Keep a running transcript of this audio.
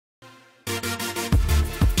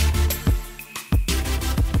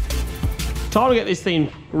Time to get this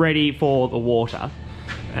thing ready for the water.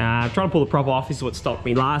 Trying to pull the prop off. This is what stopped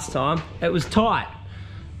me last time. It was tight.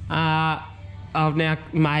 I've now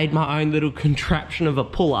made my own little contraption of a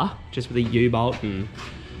puller, just with a U-bolt and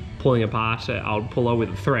pulling apart an old puller with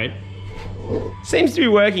a thread. Seems to be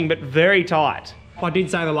working, but very tight. I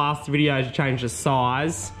did say in the last video to change the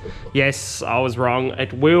size. Yes, I was wrong.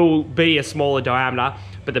 It will be a smaller diameter,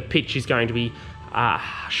 but the pitch is going to be a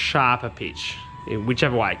sharper pitch,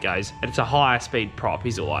 whichever way it goes. And it's a higher speed prop,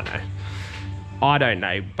 is all I know. I don't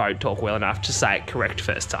know boat talk well enough to say it correct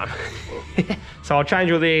first time. So I'll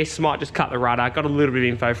change all this, might just cut the rudder. Got a little bit of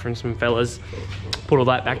info from some fellas. Put all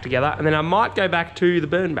that back together, and then I might go back to the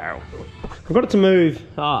burn barrel. I've got it to move,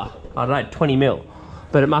 I don't know, 20 mil.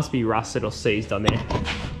 But it must be rusted or seized on there.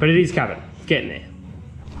 But it is coming, it's getting there.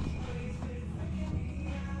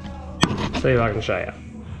 See if I can show you.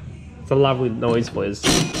 It's a lovely noise for you.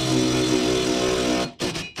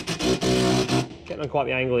 Getting on quite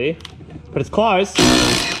the angle here, but it's close.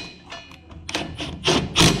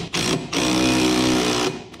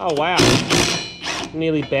 Oh wow,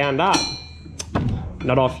 nearly bound up.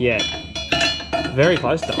 Not off yet. Very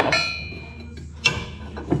close to off.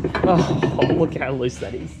 Oh, look how loose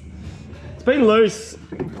that is. It's been loose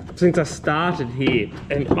since I started here,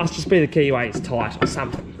 and it must just be the keyway is tight or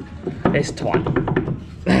something. It's tight.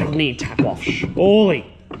 That'll need to tap off, surely.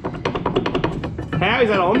 How is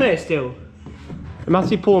that on there still? It must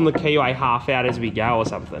be pulling the keyway half out as we go or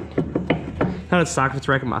something. That'd suck if it's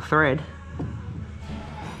wrecking my thread.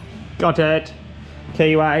 Got it.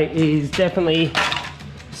 Keyway is definitely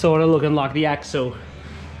sort of looking like the axle.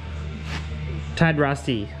 Tad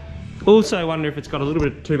rusty. Also wonder if it's got a little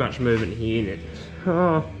bit too much movement here in it.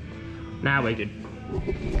 Oh, now we're good.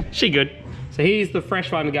 She good. So here's the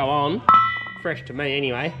fresh one to go on. Fresh to me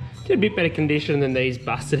anyway. Did a bit better condition than these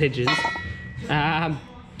busted edges.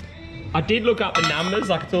 I did look up the numbers,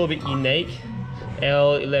 like it's all a bit unique.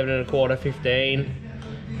 L, 11 1/4, 15.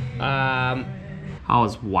 I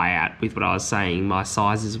was way out with what I was saying my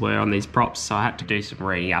sizes were on these props, so I had to do some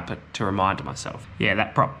reading up to remind myself. Yeah,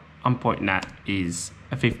 that prop I'm pointing at is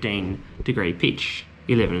a 15-degree pitch,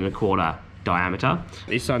 11 1/4 diameter.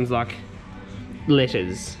 This one's like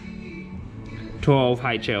letters, 12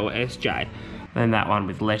 HL SJ. Then that one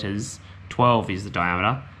with letters, 12 is the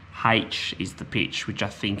diameter, H is the pitch, which I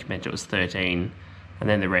think meant it was 13, and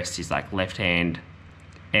then the rest is like left hand,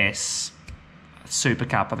 S, Super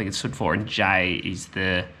Cup, I think it stood for, and J is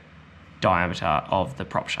the diameter of the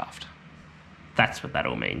prop shaft. That's what that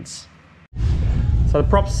all means. So the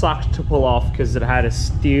prop sucked to pull off because it had a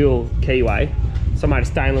steel keyway, so I made a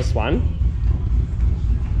stainless one.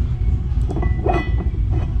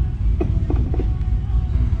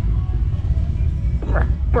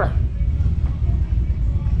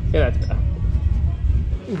 Yeah, that's better.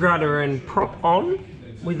 Rudder and prop on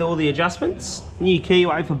with all the adjustments. New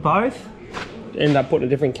keyway for both. Ended up putting a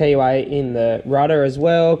different keyway in the rudder as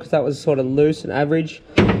well because that was sort of loose and average.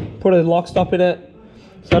 Put a lock stop in it,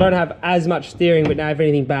 so I don't have as much steering, but now if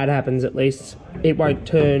anything bad happens, at least it won't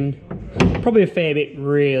turn. Probably a fair bit,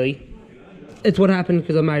 really. It's what happened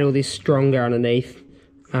because I made all this stronger underneath,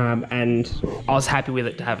 and I was happy with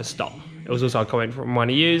it to have a stop. It was also a comment from one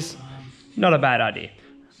of yous. Not a bad idea.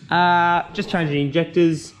 Just changing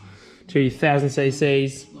injectors to 1000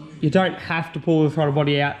 cc's. You don't have to pull the throttle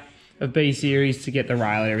body out of B series to get the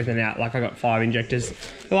rail and everything out. Like I got 5 injectors.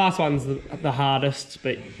 The last one's the hardest,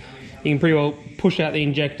 but you can pretty well push out the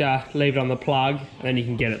injector, leave it on the plug, and then you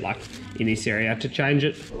can get it like in this area to change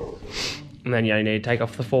it. And then you only need to take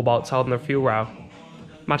off the 4 bolts holding the fuel rail.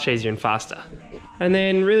 Much easier and faster. And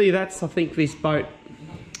then really that's, I think, this boat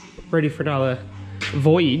ready for another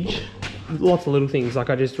voyage. Lots of little things, like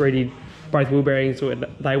I just redid both wheel bearings,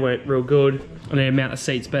 they weren't real good. I need to mount the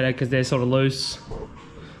seats better because they're sort of loose.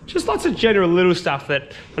 Just lots of general little stuff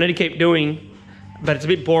that I need to keep doing, but it's a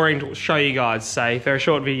bit boring to show you guys. So for a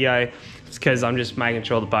short video, it's because I'm just making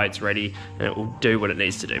sure the boat's ready and it will do what it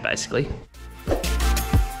needs to do basically.